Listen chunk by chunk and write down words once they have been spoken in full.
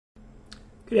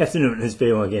Good afternoon. In this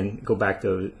video, again, go back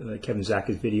to Kevin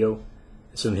Zacker's video,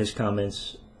 some of his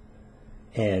comments,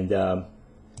 and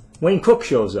Wayne Cook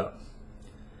shows up.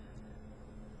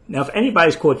 Now, if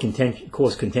anybody's caused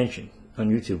contention on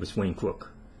YouTube, it's Wayne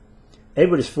Cook.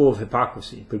 Edward is full of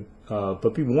hypocrisy,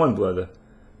 but be warned, brother.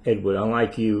 Edward,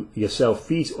 unlike yourself,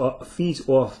 feeds of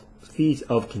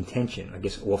contention. I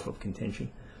guess off of contention.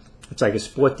 It's like a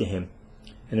sport to him,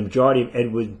 and the majority of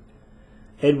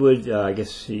I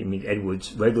guess he means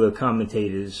Edward's regular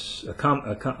commentators,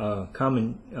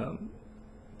 common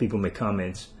people make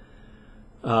comments,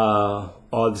 are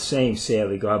the same.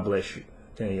 Sadly, God bless you.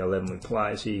 Then 11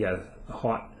 replies. So you got a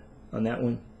heart on that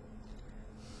one.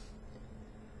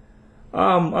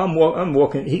 I'm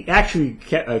walking. He actually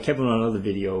Kevin on another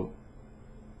video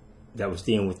that was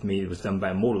dealing with me. It was done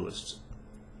by modalists,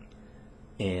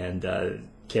 and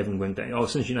Kevin went back. Oh,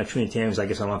 since you're not Trinitarians, I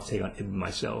guess I'll have to take on it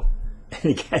myself.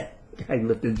 And the guy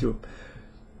looked into him.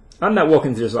 I'm not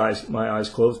walking through my eyes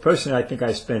closed. Personally, I think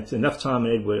I spent enough time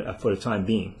in Edward for the time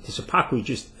being. His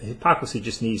hypocrisy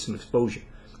just needs some exposure.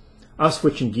 I'm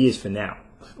switching gears for now.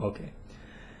 Okay.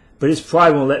 But his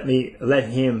pride won't let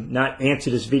him not answer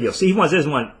this video. See,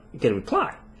 doesn't want to get a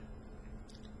reply.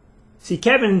 See,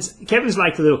 Kevin's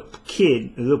like a little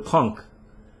kid, a little punk,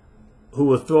 who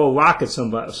will throw a rock at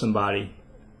somebody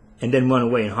and then run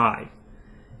away and hide.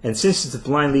 And since it's the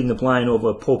blind leading the blind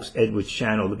over Pope's Edward's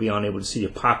channel, they'll be unable to see the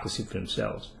hypocrisy for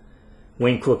themselves.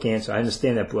 Wayne Cook answer, I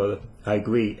understand that, brother. I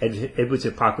agree. Edward's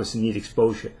hypocrisy needs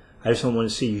exposure. I just don't want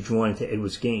to see you drawn into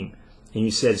Edward's game. And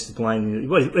you said it's the blind. He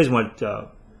doesn't want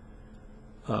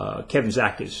Kevin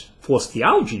Zacker's false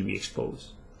theology to be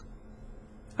exposed.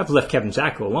 I've left Kevin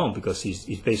Zacker alone because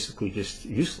he's basically just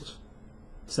useless.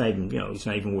 It's not even, he's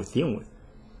not even worth dealing with.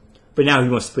 But now he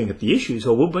wants to bring up the issues,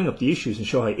 so we'll bring up the issues and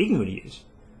show how ignorant he is.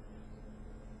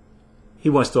 He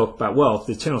wants to talk about, well, if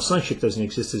the eternal sonship doesn't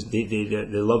exist, the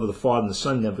love of the Father and the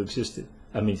Son never existed.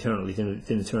 I mean, eternally, didn't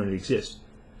eternally exist.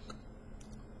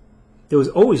 There was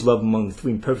always love among the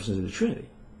three persons of the Trinity.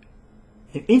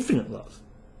 An infinite love.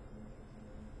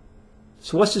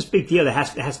 So what's this big deal? There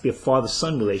has to be a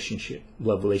father-son relationship,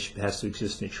 love relationship that has to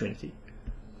exist in the Trinity.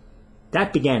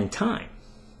 That began in time,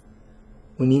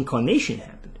 when the incarnation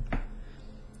happened.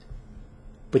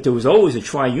 But there was always a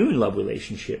triune love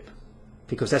relationship,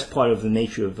 because that's part of the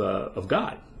nature of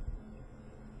God.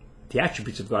 The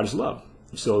attributes of God is love.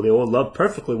 So they all love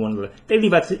perfectly one another. He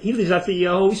leaves out the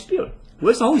Holy Spirit.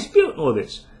 Where's the Holy Spirit in all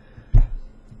this?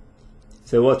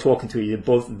 So they're all talking to you.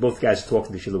 Both guys are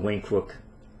talking to each other, Wayne Cook.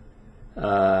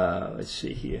 Let's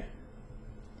see here.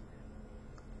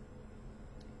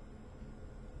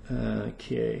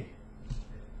 Okay.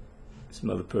 Some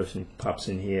other person pops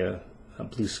in here.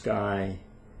 Blue Sky.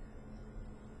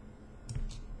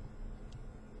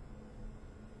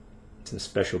 It's a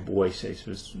special boy. Says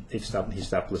he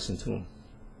stopped listening to him.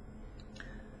 I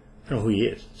don't know who he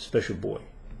is. Special boy.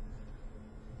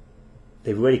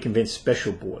 They've already convinced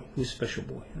Special Boy. Who's Special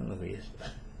Boy? I don't know who he is.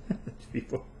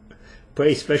 People.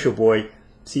 Pray Special Boy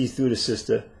sees through the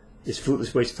sister. It's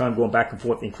fruitless waste of time going back and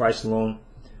forth in Christ alone.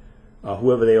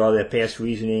 Whoever they are, their past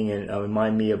reasoning and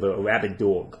remind me of a rabid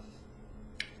dog.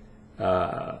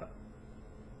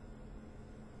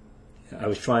 I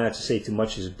was trying not to say too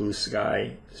much as Blue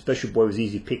Sky. Special Boy was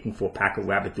easy picking for a pack of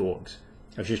rabid dogs.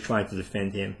 I was just trying to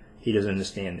defend him. He doesn't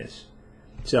understand this.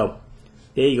 So,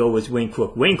 there you go with Wayne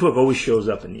Cook. Wayne Cook always shows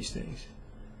up in these things.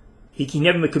 He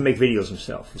never could make videos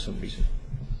himself for some reason.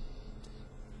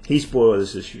 He's brought all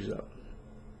these issues up.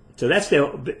 So that's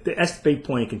the big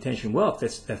point of contention. Well,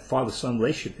 if that father-son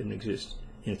relationship didn't exist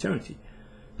in eternity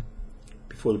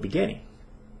before the beginning.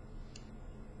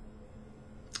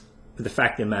 But the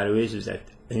fact of the matter is that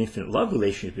an infinite love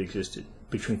relationship existed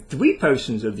between three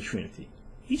persons of the Trinity.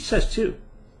 He says two.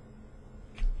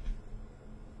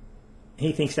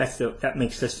 He thinks that's the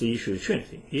issue of the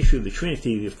Trinity. The issue of the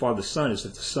Trinity, the Father, Son, is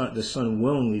that the Son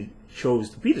willingly chose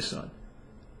to be the Son.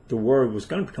 The Word was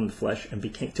going to become the flesh and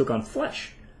took on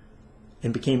flesh,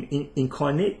 and became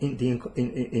incarnate. Due to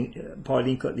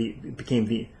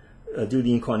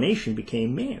the incarnation,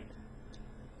 became man.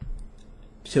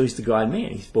 So he's the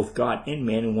God-man. He's both God and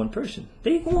man in one person.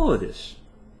 There you go, all of this.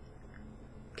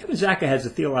 Kevin Zacker has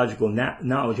a theological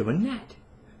knowledge of a gnat.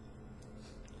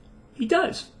 He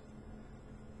does.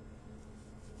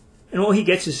 And all he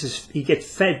gets is he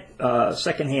gets fed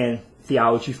secondhand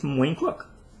theology from Wayne Cook.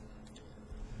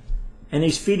 And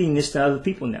he's feeding this to other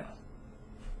people now.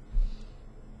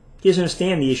 He doesn't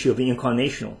understand the issue of the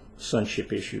incarnational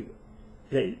sonship issue.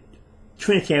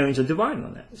 Trinitarians are divided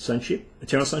on that. Sonship,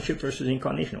 eternal sonship versus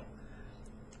incarnational.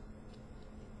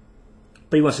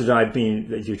 But he wants to deny being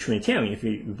you're Trinitarian if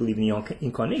you believe in the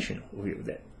incarnation view of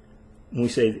that. When we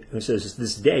say it says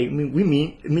this day, it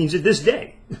means that this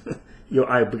day,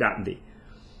 I have begotten thee.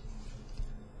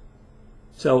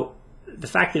 So the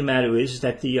fact of the matter is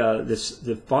that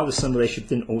the Father-Son relationship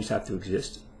didn't always have to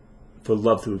exist for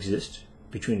love to exist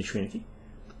between the Trinity.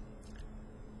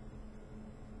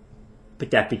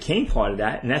 But that became part of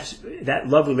that, and that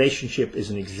love relationship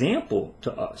is an example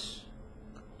to us.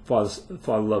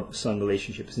 Father-Son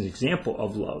relationship is an example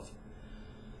of love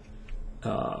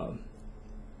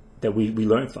that we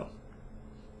learn from.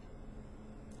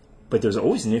 But there's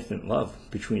always an infinite love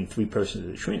between three persons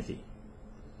of the Trinity.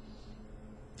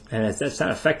 And that's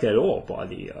not affected at all by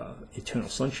the eternal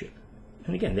sonship.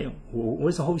 And again,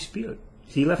 where's the Holy Spirit?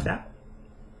 Is he left out?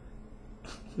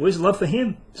 Where's love for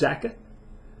him, Zaka?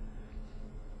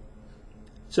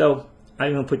 So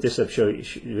I'm going to put this up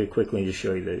very quickly and just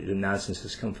show you the nonsense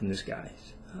that's come from this guy.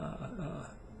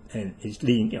 And he's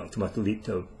leading, about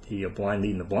the blind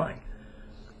leading the blind.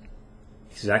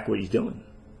 Exactly what he's doing.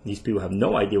 These people have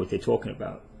no idea what they're talking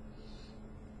about.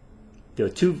 There are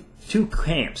two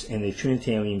camps in the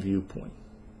Trinitarian viewpoint.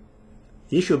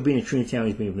 The issue of being a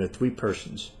Trinitarian is being three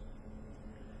persons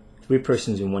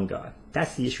in one God.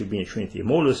 That's the issue of being a Trinity. A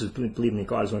modalist is believing that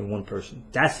God is only one person.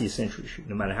 That's the essential issue,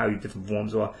 no matter how your different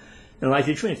forms are in light of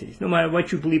the Trinity. No matter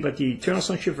what you believe about the eternal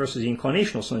sonship versus the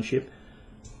incarnational sonship,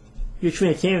 you're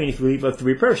Trinitarian if you believe about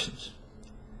three persons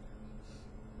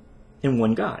in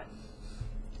one God.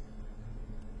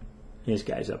 And this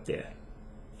guy's up there.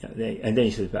 And then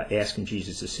he says about asking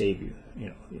Jesus to save you.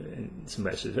 And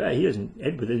somebody says,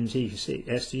 Edward doesn't say you should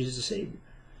ask Jesus to save you.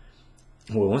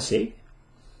 Well, he won't save you.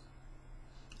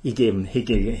 He gave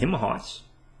him a heart.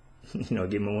 Give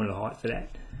him one of the heart for that.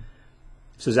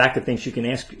 So Zaka thinks you can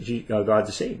ask God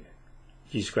to save you.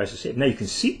 Jesus Christ to save you. Now you can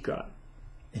seek God,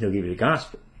 and he'll give you the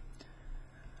gospel.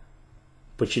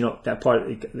 But that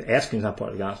part, asking is not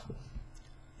part of the gospel.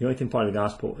 The only thing part of the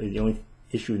gospel, the only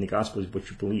issue in the gospel is what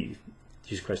you believe.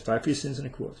 Jesus Christ died for your sins on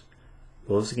the cross,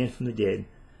 rose again from the dead, and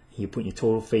you put your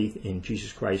total faith in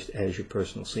Jesus Christ as your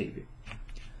personal Savior.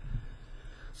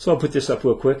 So I'll put this up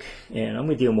real quick, and I'm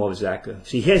going to deal more with Zaka.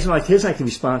 See, he doesn't like the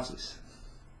responses.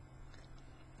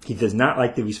 He does not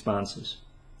like the responses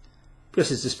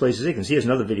because it displays his ignorance. He has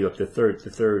another video up, the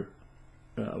third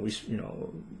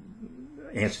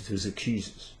answer to his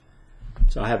accusers.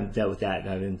 So I haven't dealt with that.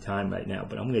 I haven't time right now,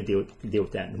 but I'm going to deal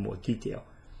with that in more detail.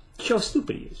 Show how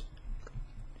stupid he is.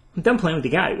 I'm done playing with the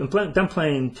guy. I'm done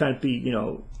trying to be,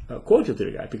 cordial to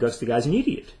the guy because the guy's an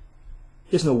idiot.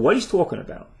 He doesn't know what he's talking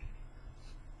about.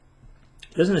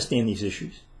 He doesn't understand these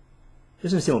issues. He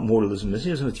doesn't understand what modalism is.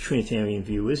 He doesn't know what the Trinitarian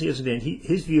view is. He doesn't understand.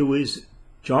 His view is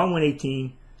John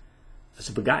 1:18 as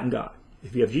a begotten God.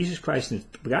 If you have Jesus Christ in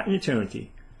begotten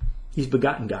eternity, he's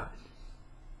begotten God,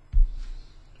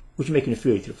 which is making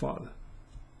inferior to the Father.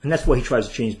 And that's why he tries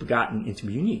to change begotten into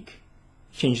unique.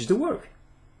 He changes the word.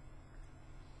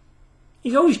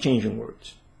 He's always changing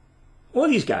words. All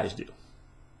these guys do.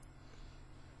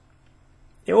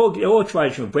 They all try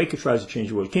to change. Breaker tries to change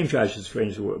the word. Kim tries to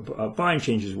change the word. Brian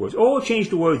changes the words. All change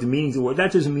the words, the meanings of the word.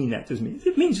 That doesn't mean that.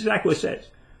 It means exactly what it says.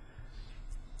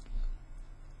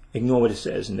 Ignore what it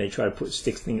says, and they try to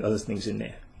stick other things in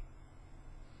there.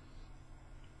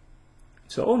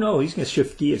 So, oh no, he's going to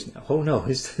shift gears now. Oh no,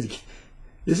 this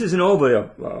isn't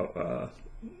over,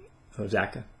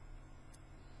 Zaka.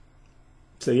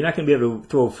 So you're not going to be able to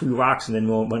throw a few rocks and then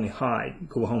run and hide.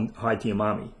 Go home, hide to your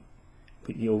mommy.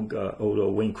 With the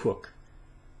old Wayne Crook.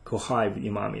 Go hide with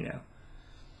your mommy now.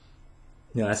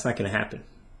 No, that's not going to happen.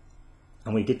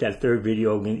 I'm going to get that third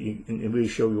video and really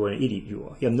show you what an idiot you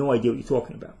are. You have no idea what you're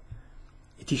talking about.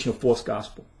 You're teaching a false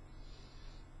gospel.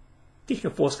 You're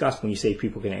teaching a false gospel when you say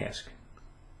people can ask.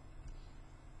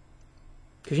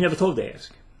 Because you're never told to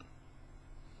ask.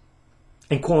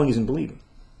 And calling isn't believing.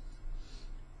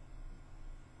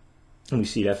 And we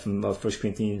see that from 1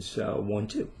 Corinthians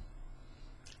 1:2.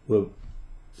 Where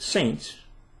saints,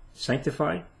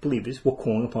 sanctified believers, were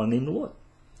calling upon the name of the Lord.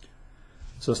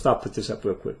 So stop, put this up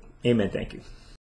real quick. Amen. Thank you.